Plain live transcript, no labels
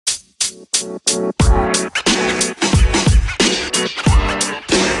Good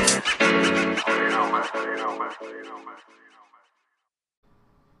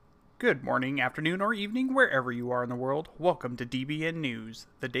morning, afternoon, or evening, wherever you are in the world. Welcome to DBN News,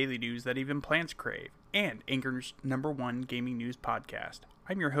 the daily news that even plants crave, and Anchor's #1 gaming news podcast.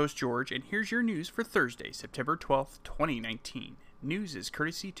 I'm your host, George, and here's your news for Thursday, September 12th, 2019. News is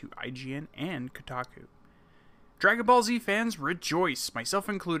courtesy to IGN and Kotaku. Dragon Ball Z fans rejoice, myself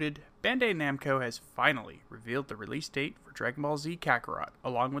included. Bandai Namco has finally revealed the release date for Dragon Ball Z Kakarot,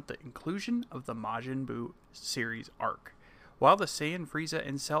 along with the inclusion of the Majin Buu series arc. While the Saiyan, Frieza,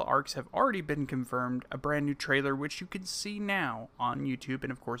 and Cell arcs have already been confirmed, a brand new trailer, which you can see now on YouTube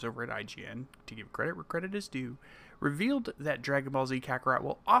and of course over at IGN, to give credit where credit is due, revealed that Dragon Ball Z Kakarot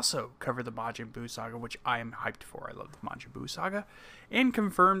will also cover the Majin Buu saga, which I am hyped for. I love the Majin Buu saga, and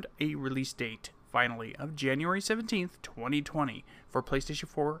confirmed a release date, finally, of January 17th, 2020 for PlayStation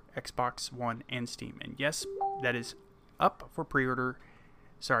 4, Xbox One, and Steam. And yes, that is up for pre-order.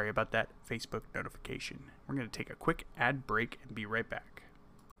 Sorry about that Facebook notification. We're going to take a quick ad break and be right back.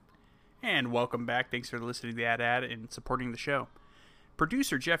 And welcome back. Thanks for listening to that ad and supporting the show.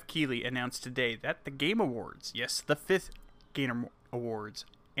 Producer Jeff Keighley announced today that the Game Awards, yes, the 5th Game Awards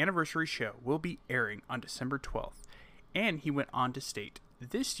anniversary show, will be airing on December 12th. And he went on to state,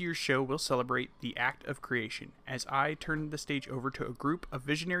 this year's show will celebrate the act of creation, as I turn the stage over to a group of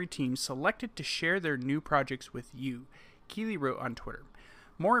visionary teams selected to share their new projects with you, Keighley wrote on Twitter.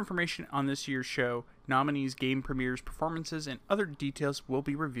 More information on this year's show, nominees, game premieres, performances, and other details will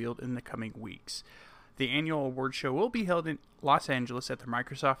be revealed in the coming weeks. The annual award show will be held in Los Angeles at the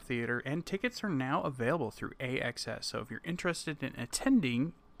Microsoft Theater, and tickets are now available through AXS. So if you're interested in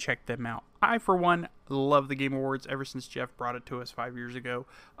attending, check them out. I, for one, love the Game Awards ever since Jeff brought it to us 5 years ago.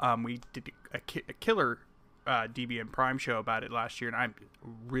 We did a killer DBN Prime show about it last year, and I'm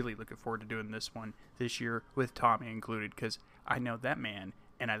really looking forward to doing this one this year with Tommy included, because I know that man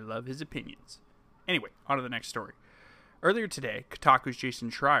and I love his opinions. Anyway, on to the next story. Earlier today, Kotaku's Jason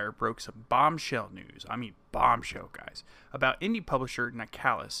Schreier broke some bombshell news, bombshell, guys, about indie publisher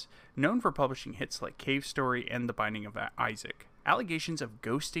Nicalis, known for publishing hits like Cave Story and The Binding of Isaac. Allegations of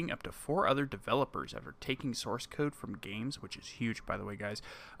ghosting up to 4 other developers after taking source code from games, which is huge, by the way, guys.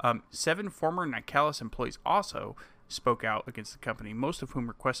 7 former Nicalis employees also spoke out against the company, most of whom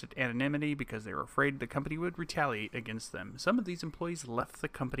requested anonymity because they were afraid the company would retaliate against them. Some of these employees left the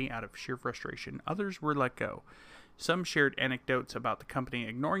company out of sheer frustration. Others were let go. Some shared anecdotes about the company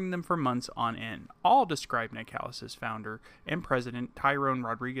ignoring them for months on end. All described Nicalis' founder and president, Tyrone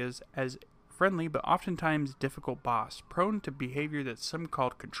Rodriguez, as friendly but oftentimes difficult boss, prone to behavior that some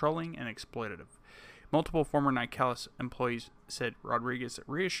called controlling and exploitative. Multiple former Nicalis employees said Rodriguez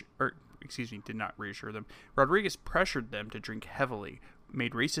did not reassure them. Rodriguez pressured them to drink heavily,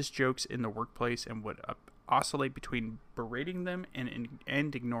 made racist jokes in the workplace, and would oscillate between berating them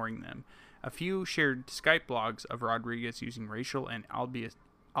and ignoring them. A few shared Skype logs of Rodriguez using racial and albeit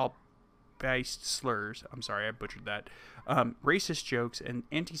slurs, I'm sorry, I butchered that, racist jokes and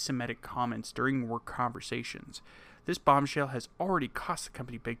anti-Semitic comments during work conversations. This bombshell has already cost the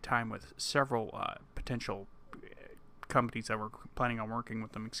company big time, with several potential companies that were planning on working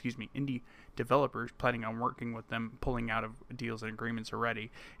with them, indie developers planning on working with them, pulling out of deals and agreements already.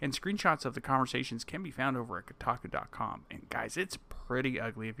 And screenshots of the conversations can be found over at Kotaku.com. And guys, it's pretty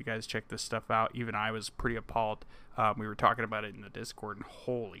ugly if you guys check this stuff out. Even I was pretty appalled. We were talking about it in the Discord, and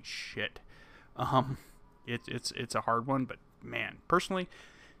holy shit. It's a hard one, but man, personally,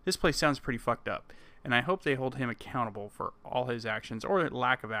 this place sounds pretty fucked up. And I hope they hold him accountable for all his actions, or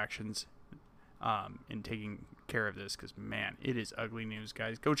lack of actions, in taking care of this, because man, it is ugly news,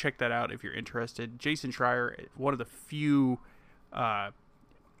 guys. Go check that out if you're interested. Jason Schreier, one of the few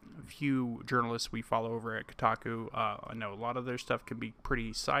journalists we follow over at Kotaku. I know a lot of their stuff can be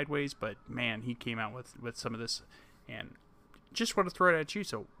pretty sideways, but man, he came out with some of this, and just want to throw it at you.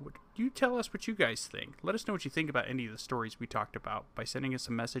 So you tell us what you guys think. Let us know what you think about any of the stories we talked about by sending us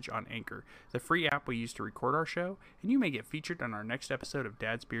a message on Anchor, the free app we use to record our show, and you may get featured on our next episode of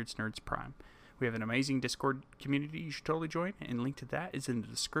Dad's Beards Nerds Prime. We have an amazing Discord community you should totally join, and link to that is in the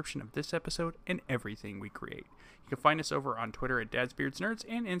description of this episode and everything we create. You can find us over on Twitter at Dad's Beards Nerds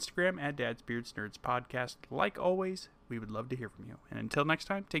and Instagram at Dad's Beards Nerds Podcast. Like always, we would love to hear from you. And until next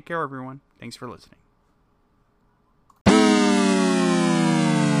time, take care, everyone. Thanks for listening.